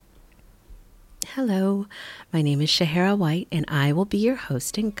Hello, my name is Shahara White, and I will be your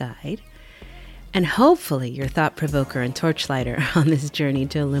host and guide, and hopefully your thought provoker and torchlighter on this journey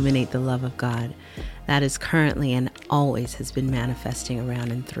to illuminate the love of God that is currently and always has been manifesting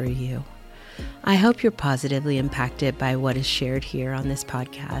around and through you. I hope you're positively impacted by what is shared here on this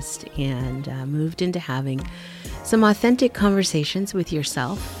podcast and moved into having some authentic conversations with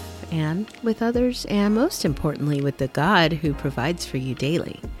yourself and with others, and most importantly with the God who provides for you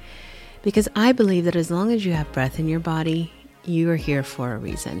daily. Because I believe that as long as you have breath in your body, you are here for a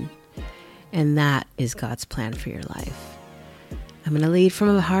reason. And that is God's plan for your life. I'm going to lead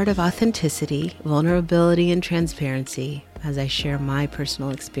from a heart of authenticity, vulnerability, and transparency as I share my personal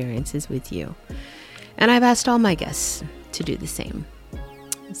experiences with you. And I've asked all my guests to do the same.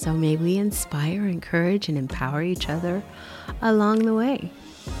 So may we inspire, encourage, and empower each other along the way.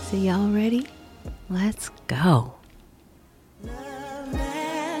 So y'all ready? Let's go.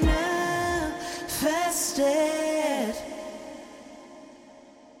 Stay.